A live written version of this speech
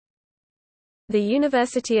The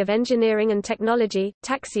University of Engineering and Technology,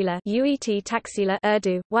 Taxila UET Taxila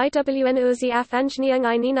Urdu, YWN Af Engineering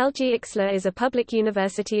Ainin Alji Ixla is a public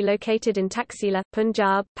university located in Taxila,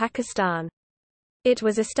 Punjab, Pakistan. It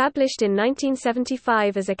was established in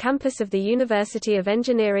 1975 as a campus of the University of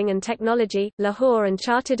Engineering and Technology, Lahore and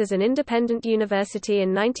chartered as an independent university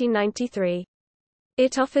in 1993.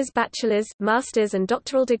 It offers bachelor's, master's and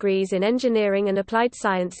doctoral degrees in engineering and applied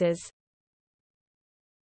sciences.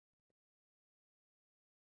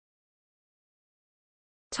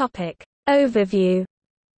 Overview.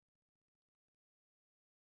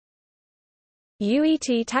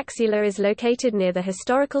 UET Taxila is located near the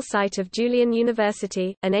historical site of Julian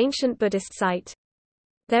University, an ancient Buddhist site.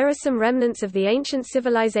 There are some remnants of the ancient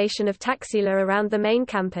civilization of Taxila around the main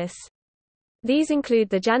campus. These include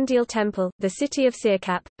the Jandil Temple, the city of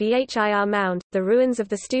Sirkap, Bhir Mound, the ruins of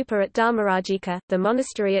the stupa at Dharmarajika, the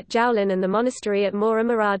monastery at Jowlan and the monastery at Mora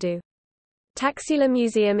Maradu. Taxila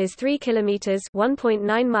Museum is 3 kilometers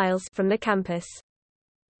 (1.9 miles) from the campus.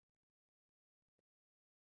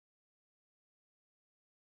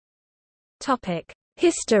 Topic: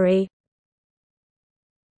 History.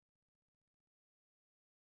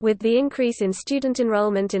 With the increase in student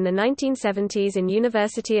enrollment in the 1970s in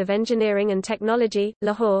University of Engineering and Technology,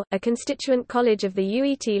 Lahore, a constituent college of the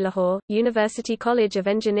UET Lahore, University College of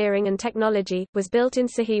Engineering and Technology, was built in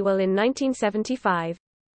Sahiwal in 1975.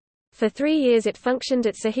 For 3 years it functioned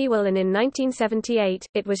at Sahiwal and in 1978,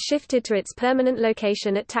 it was shifted to its permanent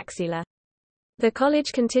location at Taxila. The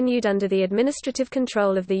college continued under the administrative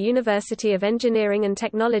control of the University of Engineering and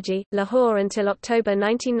Technology, Lahore until October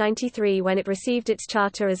 1993 when it received its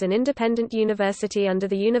charter as an independent university under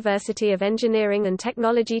the University of Engineering and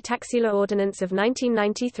Technology Taxila Ordinance of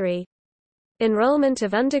 1993. Enrollment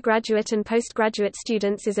of undergraduate and postgraduate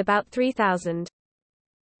students is about 3,000.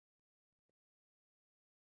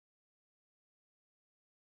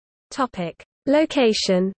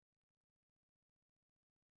 Location.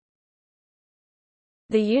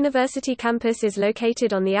 The university campus is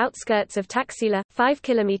located on the outskirts of Taxila, 5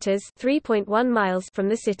 kilometers (3.1 miles) from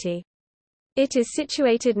the city. It is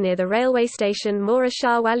situated near the railway station Mora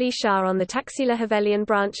Shah Wali Shah on the Taxila Havelian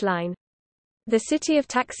branch line. The city of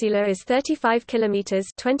Taxila is 35 kilometers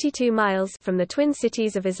 (22 miles) from the twin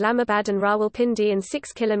cities of Islamabad and Rawalpindi and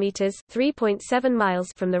 6 kilometers (3.7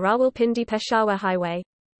 miles) from the Rawalpindi-Peshawar highway.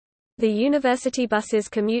 The university buses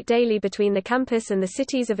commute daily between the campus and the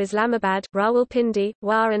cities of Islamabad, Rawalpindi,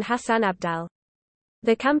 War and Hassan Abdal.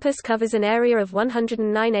 The campus covers an area of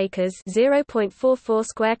 109 acres (0.44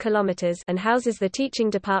 square kilometers) and houses the teaching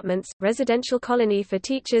departments, residential colony for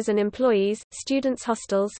teachers and employees, students'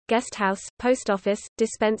 hostels, guest house, post office,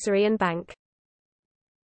 dispensary and bank.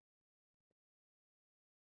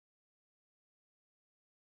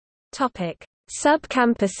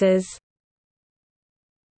 Sub-campuses.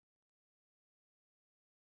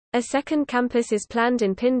 A second campus is planned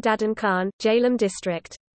in Pind Dadan Khan, Jhelum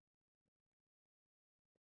district.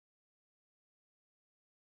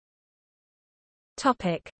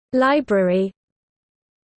 Library.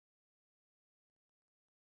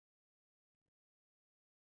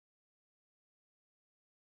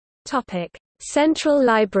 Central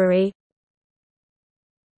Library.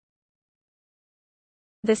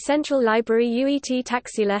 The Central Library UET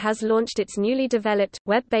Taxila has launched its newly developed,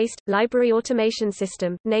 web-based, library automation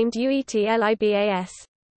system, named UET LIBAS.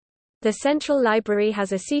 The Central Library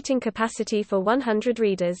has a seating capacity for 100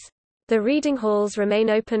 readers. The reading halls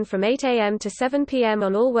remain open from 8 a.m. to 7 p.m.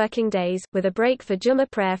 on all working days, with a break for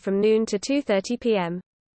Jummah prayer from noon to 2:30 p.m.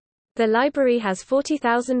 The library has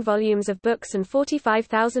 40,000 volumes of books and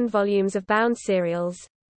 45,000 volumes of bound serials.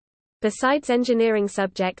 Besides engineering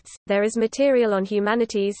subjects, there is material on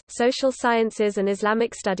humanities, social sciences and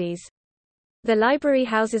Islamic studies. The library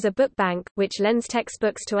houses a book bank, which lends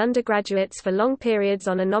textbooks to undergraduates for long periods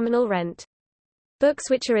on a nominal rent. Books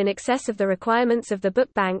which are in excess of the requirements of the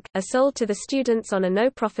book bank, are sold to the students on a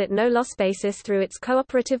no-profit no-loss basis through its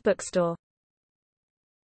cooperative bookstore.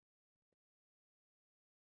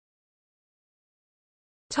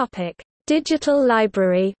 Digital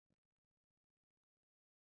library.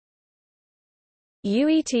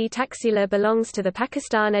 UET Taxila belongs to the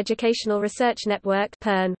Pakistan Educational Research Network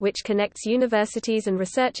 (PERN), which connects universities and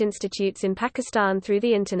research institutes in Pakistan through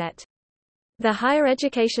the Internet. The Higher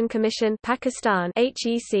Education Commission Pakistan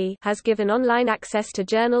 (HEC) has given online access to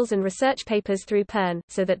journals and research papers through PERN,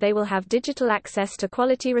 so that they will have digital access to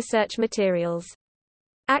quality research materials.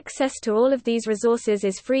 Access to all of these resources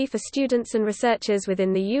is free for students and researchers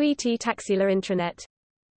within the UET Taxila intranet.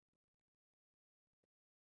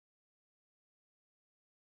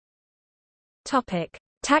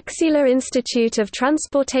 Taxila Institute of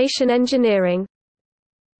Transportation Engineering.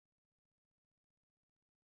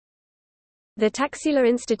 The Taxila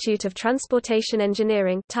Institute of Transportation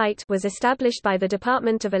Engineering was established by the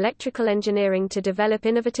Department of Electrical Engineering to develop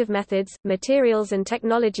innovative methods, materials and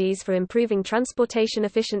technologies for improving transportation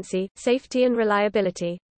efficiency, safety and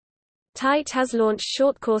reliability. TITE has launched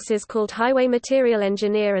short courses called Highway Material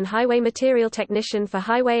Engineer and Highway Material Technician for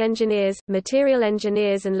highway engineers, material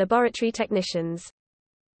engineers and laboratory technicians.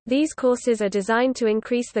 These courses are designed to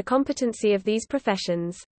increase the competency of these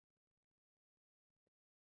professions.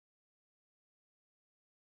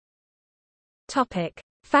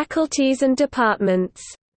 Faculties and departments.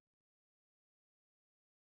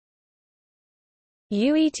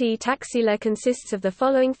 UET Taxila consists of the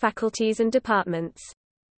following faculties and departments.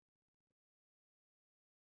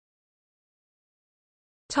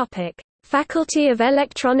 Faculty of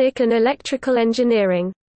Electronic and Electrical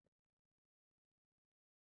Engineering.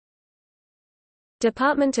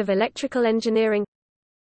 Department of Electrical Engineering,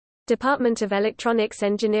 Department of Electronics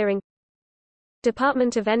Engineering,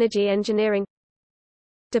 Department of Energy Engineering,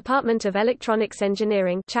 Department of Electronics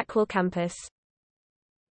Engineering, Chackwell Campus.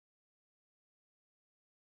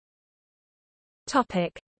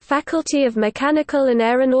 Topic: Faculty of Mechanical and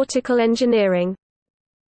Aeronautical Engineering.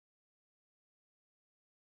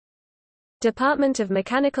 Department of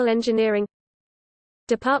Mechanical Engineering,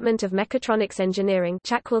 Department of Mechatronics Engineering,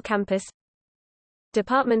 Chackwell Campus,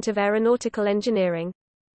 Department of Aeronautical Engineering.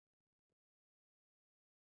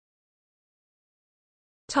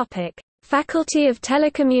 Topic: Faculty of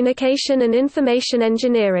Telecommunication and Information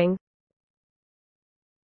Engineering.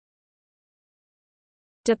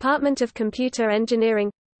 Department of Computer Engineering,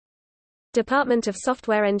 Department of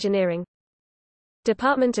Software Engineering,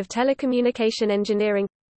 Department of Telecommunication Engineering,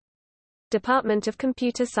 Department of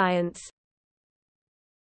Computer Science.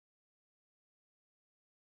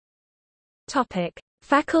 Topic: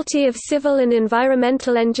 Faculty of Civil and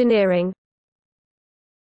Environmental Engineering.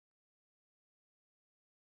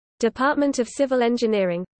 Department of Civil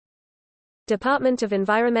Engineering, Department of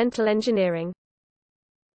Environmental Engineering.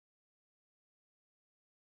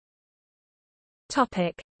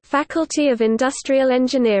 Topic: Faculty of Industrial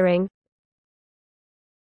Engineering.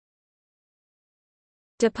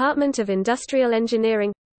 Department of Industrial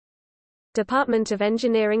Engineering, Department of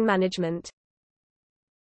Engineering Management.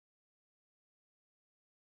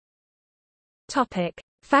 Topic: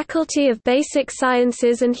 Faculty of Basic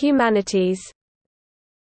Sciences and Humanities.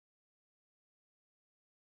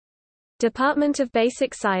 Department of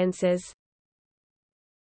Basic Sciences.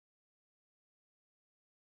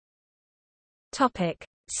 Topic: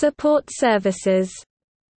 Support services.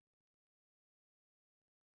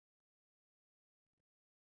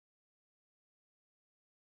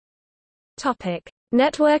 Topic: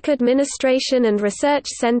 Network Administration and Research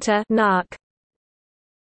Center (NARC).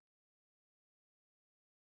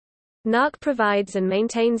 NARC provides and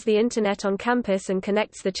maintains the Internet on campus and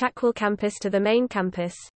connects the Chackwell campus to the main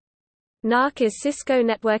campus. NARC is Cisco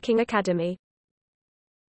Networking Academy.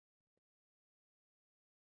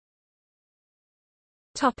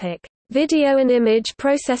 Topic: Video and Image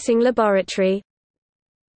Processing Laboratory.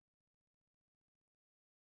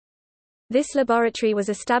 This laboratory was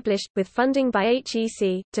established, with funding by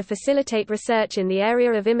HEC, to facilitate research in the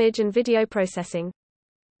area of image and video processing.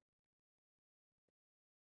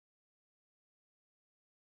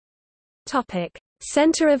 Topic: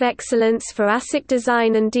 Center of Excellence for ASIC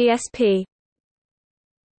Design and DSP.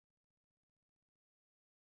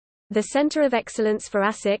 The Center of Excellence for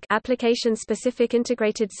ASIC Application-Specific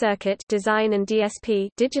Integrated Circuit Design and DSP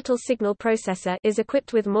Digital Signal Processor is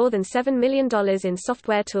equipped with more than $7 million in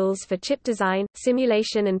software tools for chip design,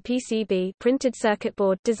 simulation and PCB printed circuit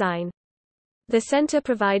board design. The center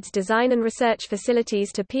provides design and research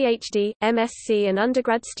facilities to PhD, MSc and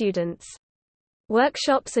undergrad students.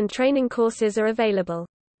 Workshops and training courses are available.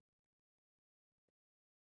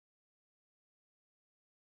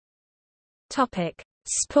 Topic: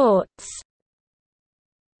 Sports.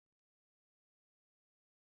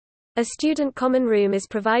 A student common room is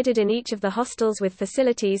provided in each of the hostels with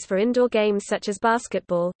facilities for indoor games such as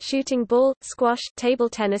basketball, shooting ball, squash, table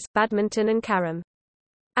tennis, badminton and carom.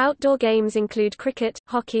 Outdoor games include cricket,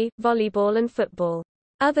 hockey, volleyball and football.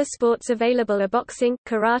 Other sports available are boxing,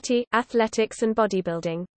 karate, athletics and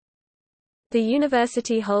bodybuilding. The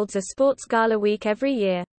university holds a sports gala week every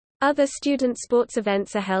year. Other student sports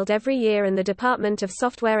events are held every year and the Department of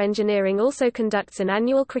Software Engineering also conducts an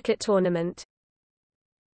annual cricket tournament.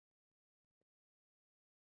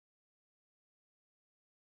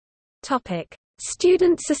 Topic: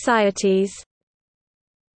 Student societies.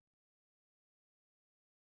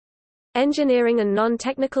 Engineering and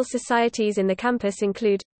non-technical societies in the campus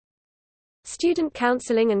include Student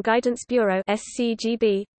Counseling and Guidance Bureau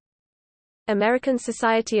 (SCGB), American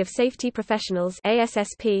Society of Safety Professionals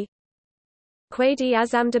 (ASSP),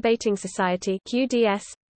 Quaid-e-Azam Debating Society (QDS),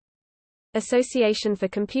 Association for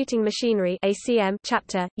Computing Machinery (ACM)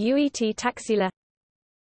 Chapter UET Taxila,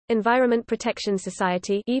 Environment Protection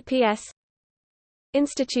Society (EPS),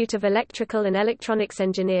 Institute of Electrical and Electronics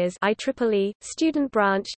Engineers IEEE, Student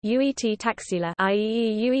Branch, UET Taxila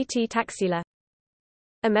IEE UET Taxila,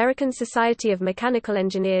 American Society of Mechanical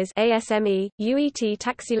Engineers ASME, UET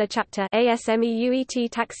Taxila Chapter ASME UET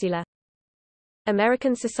Taxila,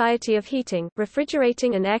 American Society of Heating,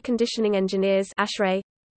 Refrigerating and Air Conditioning Engineers ASHRAE,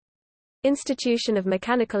 Institution of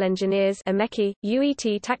Mechanical Engineers AMECI,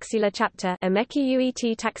 UET Taxila Chapter AMECI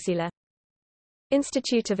UET Taxila,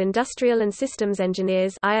 Institute of Industrial and Systems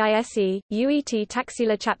Engineers IISE, UET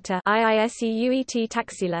Taxila Chapter IISE UET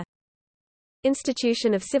Taxila,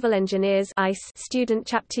 Institution of Civil Engineers ICE Student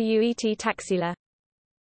Chapter UET Taxila,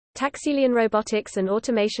 Taxilian Robotics and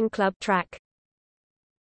Automation Club Track.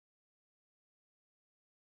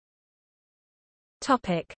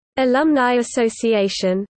 Topic: Alumni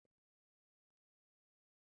Association.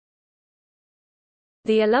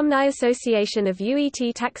 The Alumni Association of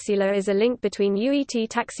UET Taxila is a link between UET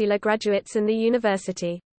Taxila graduates and the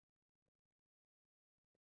university.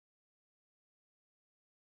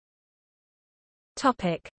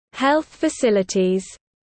 Topic: Health facilities.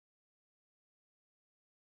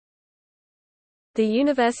 The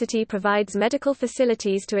university provides medical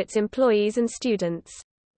facilities to its employees and students.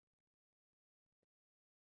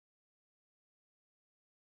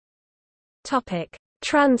 Topic: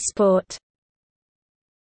 Transport.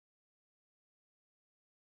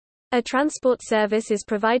 A transport service is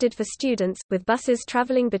provided for students, with buses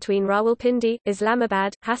traveling between Rawalpindi,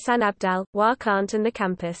 Islamabad, Hassan Abdal, Wakant and the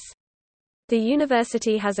campus. The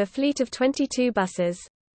university has a fleet of 22 buses.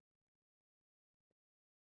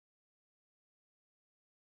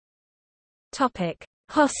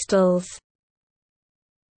 Hostels.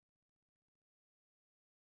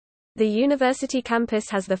 The university campus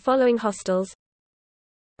has the following hostels: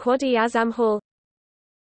 Quaid-e-Azam Hall,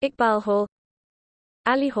 Iqbal Hall,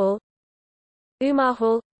 Ali Hall, Umar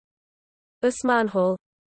Hall, Usman Hall,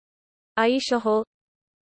 Aisha Hall,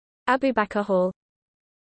 Abu Bakr Hall,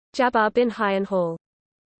 Jabbar bin Hayyan Hall.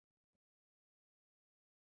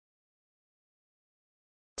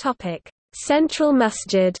 Central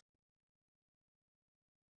Masjid.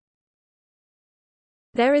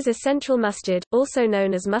 There is a central masjid, also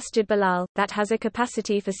known as Masjid Bilal, that has a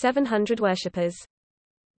capacity for 700 worshippers.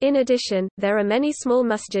 In addition, there are many small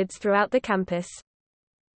masjids throughout the campus.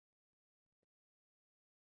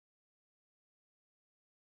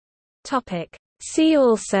 See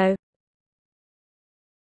also: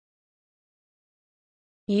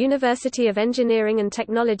 University of Engineering and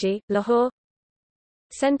Technology, Lahore,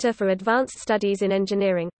 Center for Advanced Studies in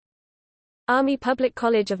Engineering, Army Public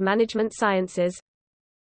College of Management Sciences,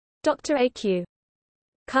 Dr. A.Q.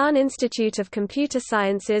 Khan Institute of Computer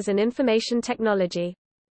Sciences and Information Technology.